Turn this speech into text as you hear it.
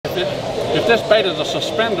if this bait is a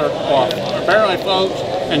suspender or barely floats,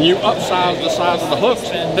 and you upsize the size of the hooks,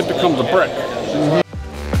 it becomes a brick.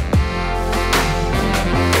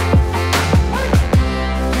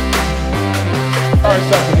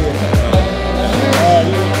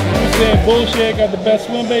 You saying bullshit got the best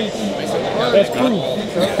swim baits? That's proof.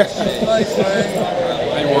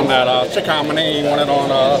 You want that Chikamani, you want it on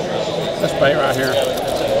this bait right here.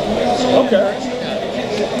 Okay.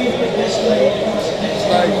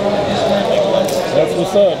 That's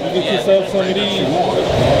what's up. You get yourself some of these.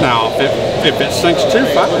 Now, if it sinks too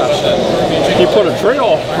fast, you put a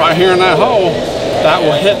drill right here in that hole, that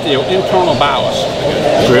will hit the internal ballast.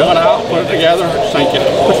 Drill it out, put it together, sink it.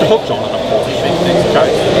 Put the hooks on it, of course.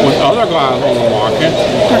 Okay? With other guys on the market,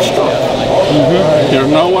 they're stuck.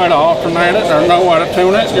 There's no way to alternate it, there's no way to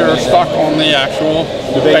tune it, you're stuck on the actual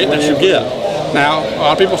bait that you get. Now, a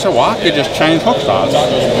lot of people say, well, I could just change hook size.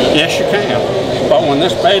 Yes, you can. But when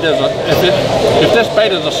this bait is if this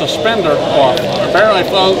bait is a suspender or barely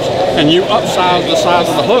floats, and you upsize the size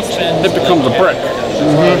of the hooks, it becomes a brick.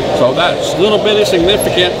 So that's little bitty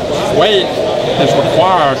significant weight is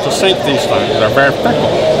required to sink these things. They're very fickle.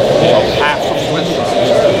 So half a split shot,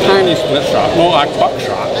 tiny split shot, more like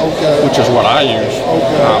buckshot, which is what I use.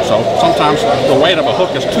 So sometimes the weight of a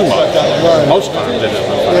hook is too much. Most times it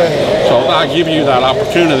isn't. So I give you that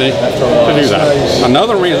opportunity to do that.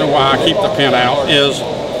 Another reason why I keep the pin out is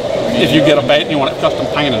if you get a bait and you want it custom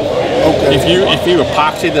painted. If you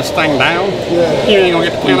epoxy this thing down, you ain't gonna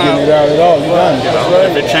get the pin out.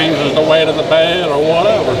 If it changes the weight of the bait or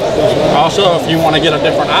whatever. Also, if you want to get a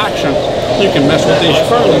different action, you can mess with these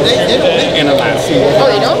screws in and out. Oh,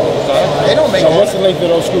 you don't? They don't make. So what's the length of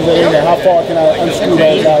those screws that are in there? How far can I unscrew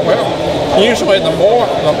those out? Usually, the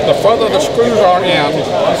further the screws are in,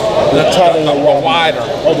 the wider.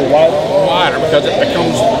 Oh, the wider? Wider, because it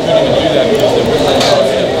becomes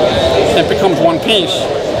one piece.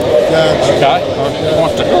 Okay? It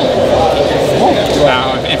wants to go.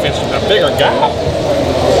 Now, if it's a bigger gap,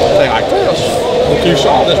 say like this, you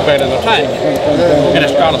saw this bait in the tank, and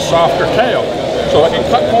it's got a softer tail, so it can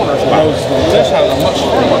cut corners better. This has a much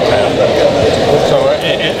firmer tail, so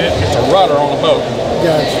it's a rudder on the boat.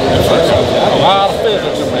 A lot of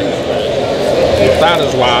physics in there. That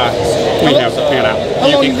is why we have the pin out.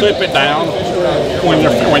 You can clip it down when you're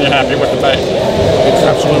happy with the bait.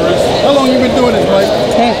 Absolutely. How long you been doing this, Mike?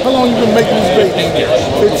 How long you been making these baits? 15 years.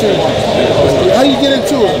 15. How you get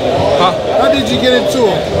into it? How did you get into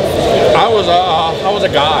it? I was a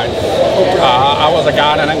guide. I was a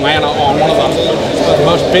guide in Atlanta on one of the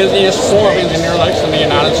most busiest swarm engineer lakes in the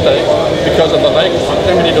United States because of the lake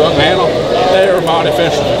proximity to Atlanta. Everybody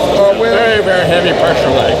fishing. Very, very heavy pressure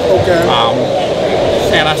lake.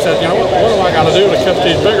 And I said, you know, what do I got to do to catch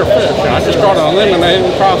these bigger fish? And I just started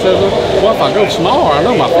eliminating the process of, well, if I go smaller, I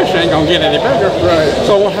know my fish ain't going to get any bigger.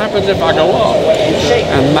 So what happens if I go up?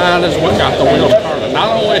 And that is what got the wheels turning.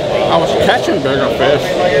 Not only I was catching bigger fish,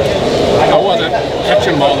 I wasn't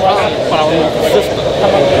catching them all the time, but I was more consistent.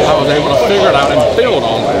 I was able to figure it out and build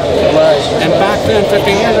on that. And back then, 15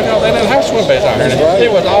 years ago, they didn't have swim baits out here.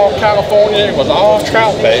 It was all California, it was all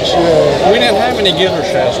trout baits. We didn't have any gizzard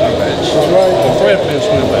shad swim baits. Thread fin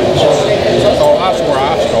swim baits. So that's where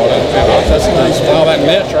I started. And I just saw that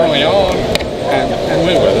niche early on and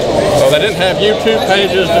went with it. So they didn't have YouTube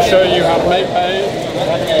pages to show you how to make baits.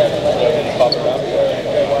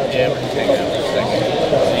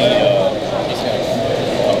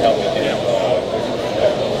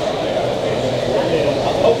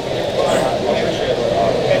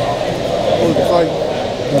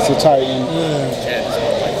 That's a tight one.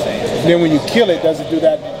 Then when you kill it, does it do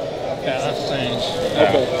that? Yeah, that's things.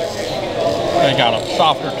 They got a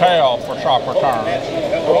softer tail for sharper turns.